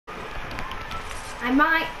I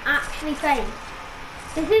might actually faint.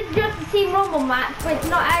 This is just a Team Rumble match, but it's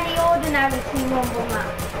not any ordinary Team Rumble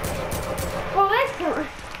match. Well,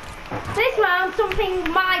 this round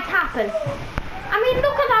something might happen. I mean,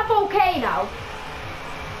 look at that volcano.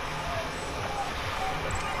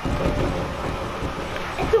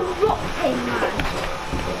 It's erupting, man.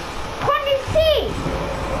 Can you see?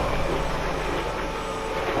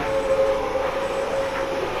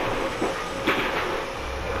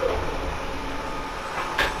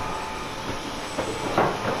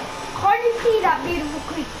 Can you see that beautiful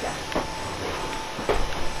creature?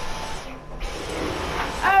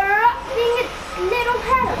 Erupting its little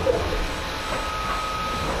head.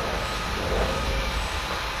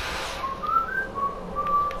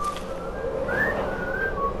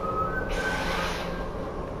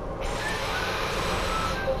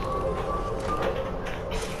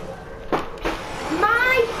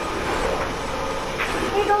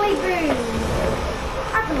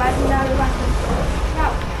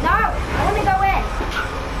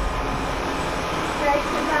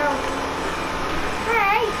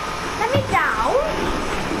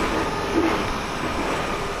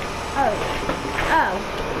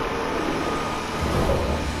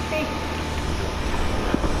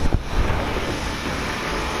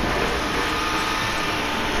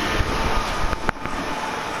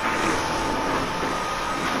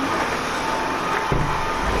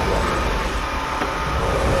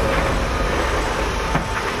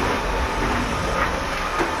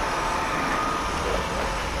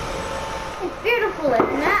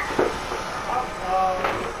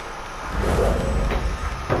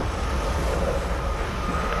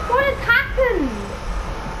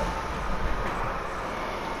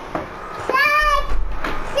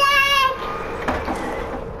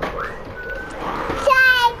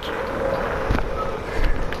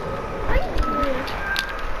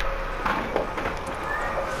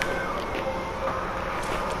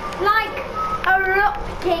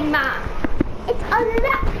 Man. It's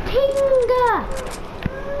erupting.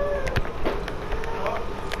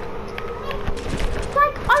 It's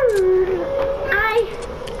like I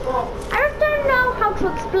just don't know how to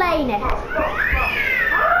explain it. I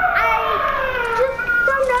just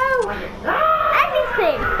don't know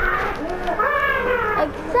anything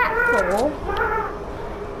except for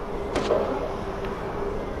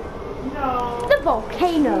the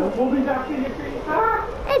volcano.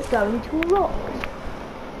 It's going to erupt.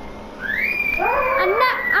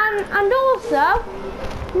 And also,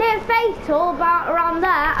 near fatal, about around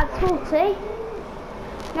there at 40.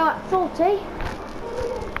 No, at 40.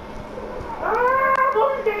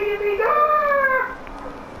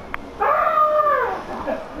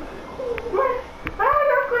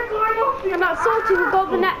 And at 40, we got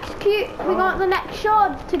the next we got the next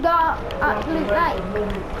shard to go at Blue Lake.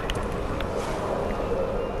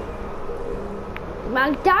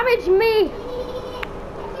 Man, damage me!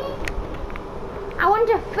 I want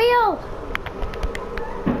to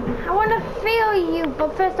feel you,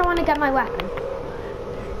 but first I want to get my weapon.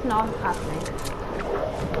 It's not happening.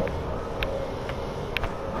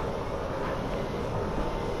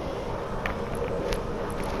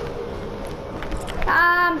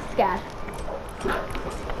 I'm scared.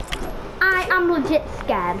 I am legit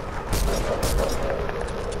scared.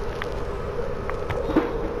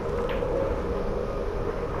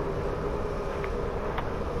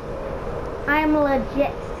 I am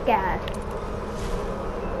legit scared.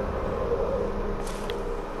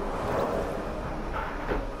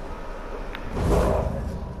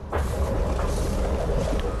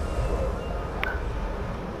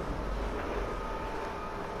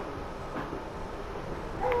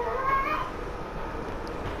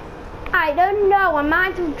 I don't know, I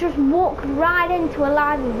might have just walked right into a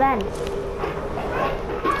live event.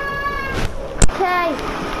 Okay.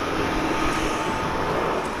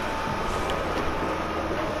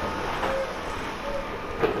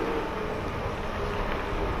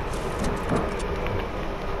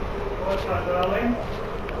 What's that, darling?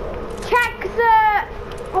 Check the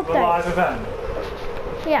update. The live event?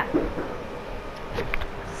 Yeah.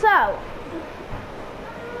 So,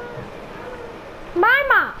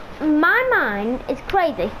 my mind is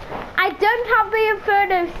crazy. I don't have the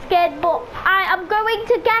Inferno skin, but I am going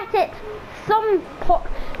to get it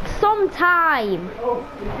sometime.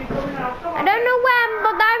 I don't know when,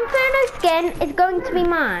 but the Inferno skin is going to be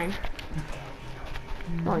mine.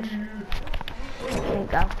 Watch. There you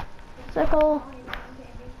go. Circle.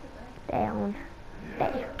 Down.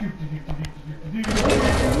 There.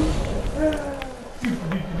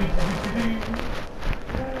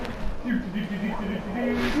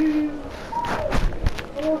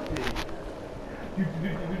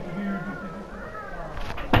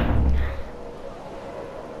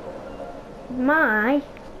 my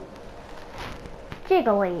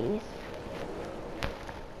jigglies.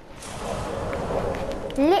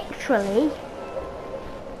 Literally,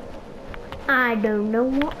 I don't know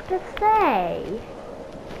what to say.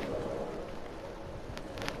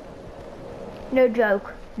 No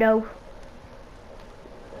joke, no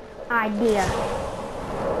idea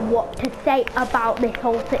what to say about this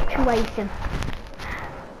whole situation.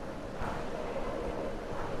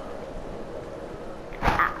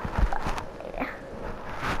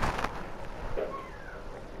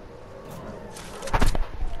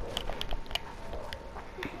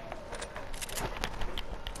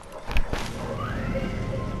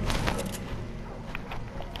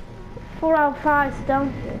 Four out of 5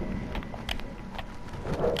 stone.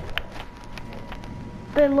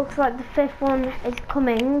 But it looks like the 5th one is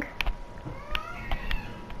coming.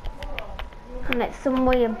 And it's some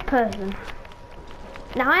weird person.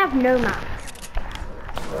 Now I have no maps,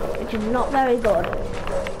 which is not very good.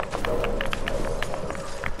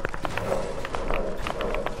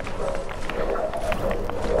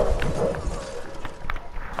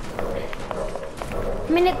 I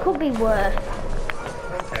mean, it could be worse.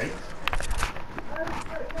 Okay.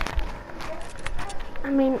 I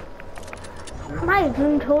mean, my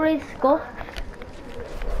inventory is scuffed.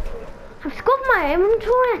 I've scuffed my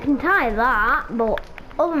inventory, I can tell you that, but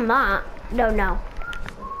other than that, don't know.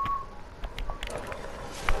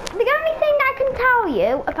 The only thing I can tell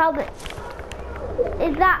you about it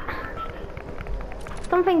is that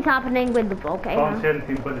something's happening with the volcano. Can't see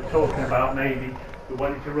anything, but they're talking about maybe that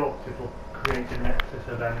when it erupts, it'll create a Nexus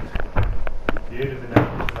event. You heard of the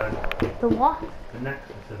Nexus event? The what? The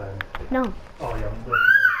Nexus event. No. Oh, yeah, I'm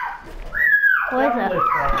What is it?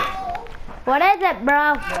 What is it,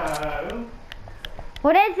 bro? No.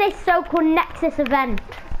 What is this so-called Nexus event?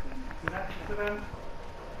 Nexus event?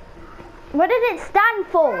 What does it stand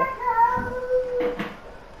for?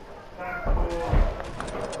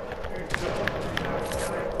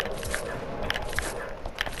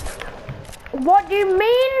 What do you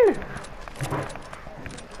mean?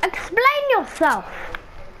 Explain yourself.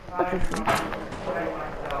 What's this one?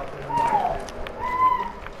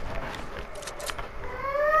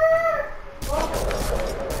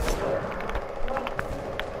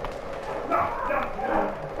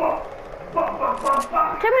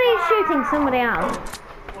 Somebody's shooting somebody else.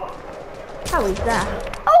 How is that?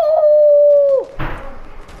 Oh!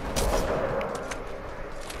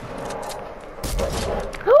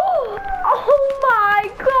 Oh my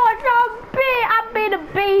gosh, I'm being a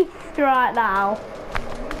beast right now.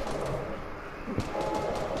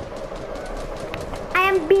 I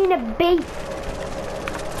am being a beast.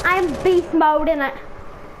 I am beast mode in it.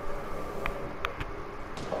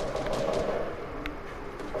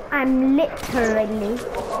 I'm literally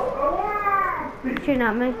shooting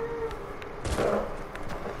at me.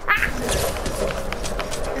 Ah!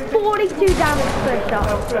 42 damage per shot.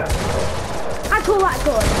 I call that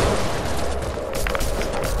good.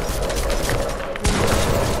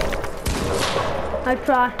 I'll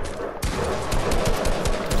try.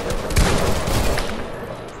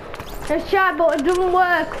 Let's try, but it doesn't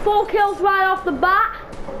work. 4 kills right off the bat.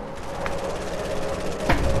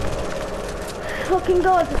 Fucking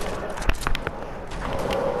good.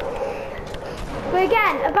 But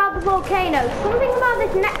again, about the volcano, something about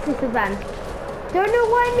this Nexus event. Don't know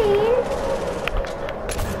what it means,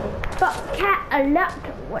 but can't alert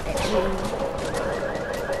what it means.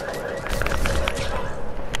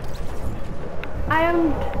 I don't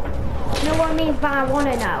know what it means, but I want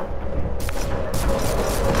to know.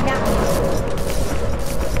 Now.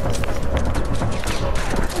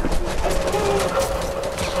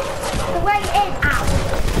 The way in out.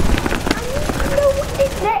 I know what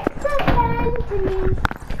this next event means.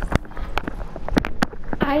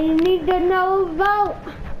 I need to know about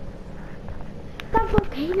that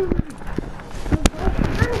volcano.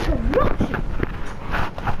 And corruption.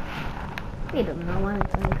 We don't know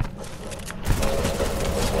anything.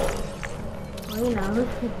 Well, you know,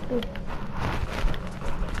 this is good.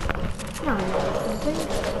 No, something.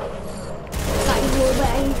 That you were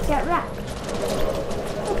ready to get wrecked.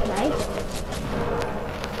 Okay.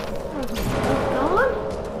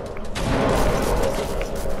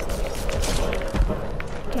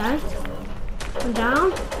 Okay. I'm down.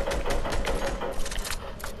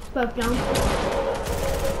 Both down.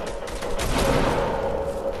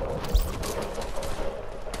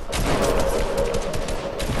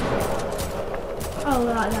 Oh,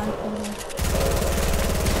 right down.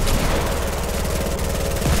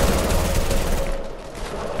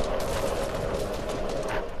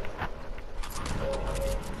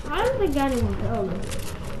 I don't think anyone's home.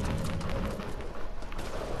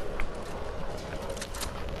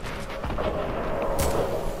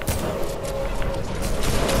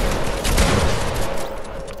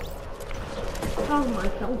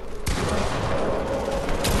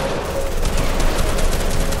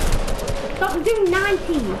 Stop doing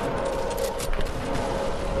 90.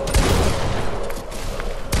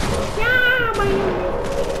 Yeah, my.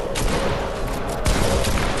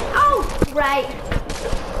 Oh, right.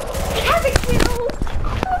 Chemical.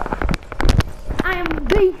 I am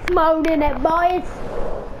beast moding it, boys.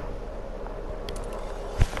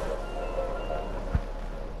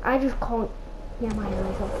 I just can't get my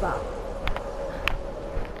eyes off that.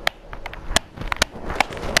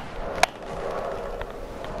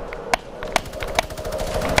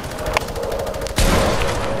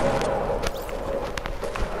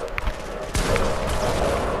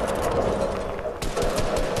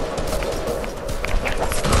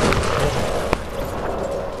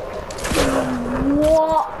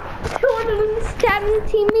 What?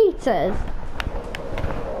 270 meters?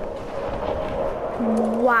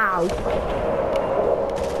 Wow.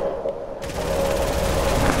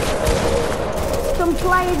 Some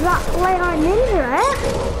players that play on Ninja, eh?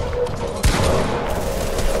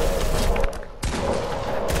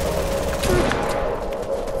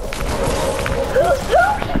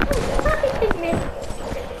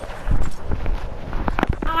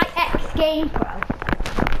 IX Game Pro.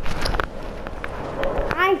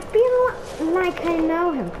 I feel like I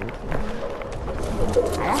know him from somewhere.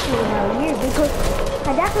 I definitely know you because I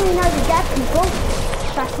definitely know the dead people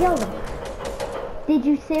that killed him. Did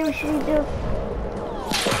you seriously do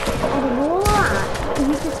all that? Did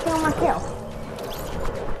you just steal my kill?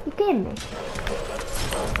 You kidding me?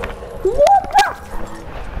 What the?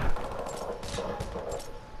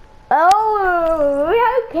 Oh,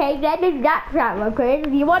 okay, then if that's right, Chris.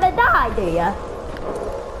 You want to die, do you?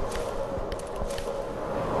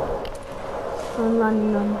 Run.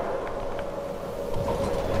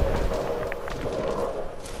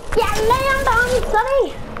 Yeah, land on me, Sonny!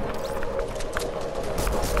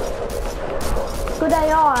 Good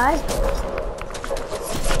AR, eh?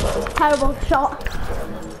 Terrible shot.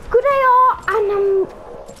 Good AR,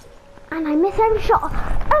 and I miss every shot.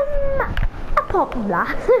 A pop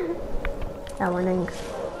blast. That winning.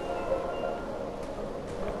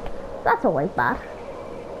 That's always bad.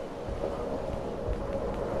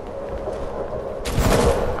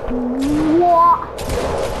 What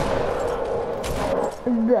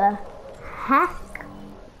the heck?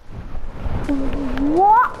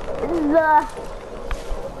 What the?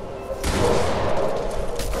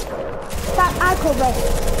 That I call this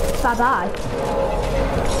bye-bye.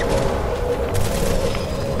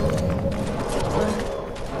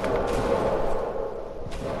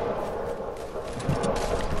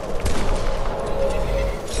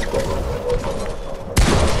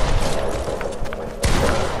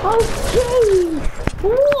 Oh jeez!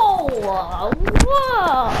 Whoa! Whoa!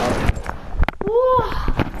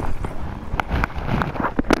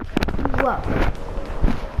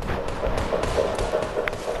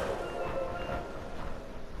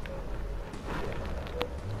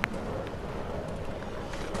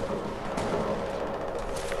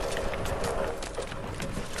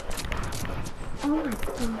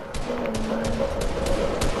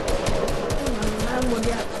 Oh my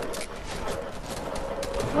god.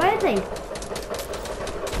 Where is he?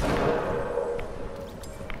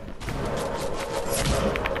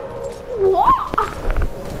 What?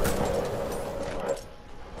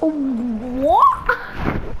 What?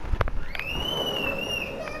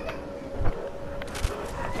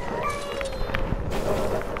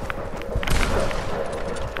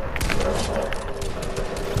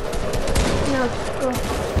 No, go.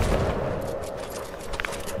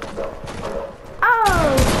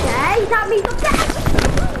 Okay, that means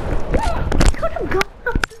could have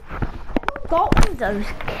gotten those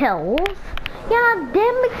kills. Yeah, I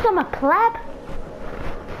did become a pleb.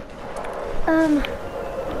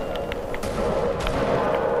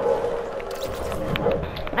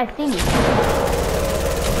 I think.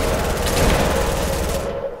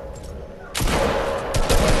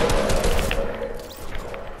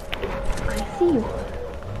 I see you.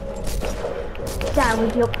 That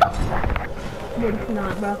was your. No, it's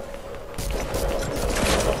not, bro.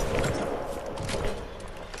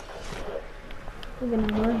 We're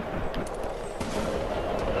gonna run.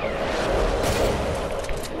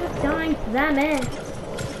 I'm dying to them, eh?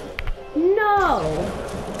 No!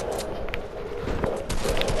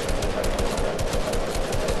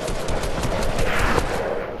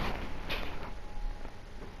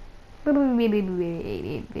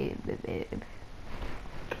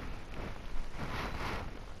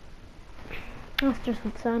 That's just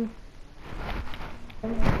what's on.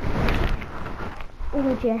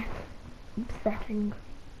 Oh, yeah. Upsetting.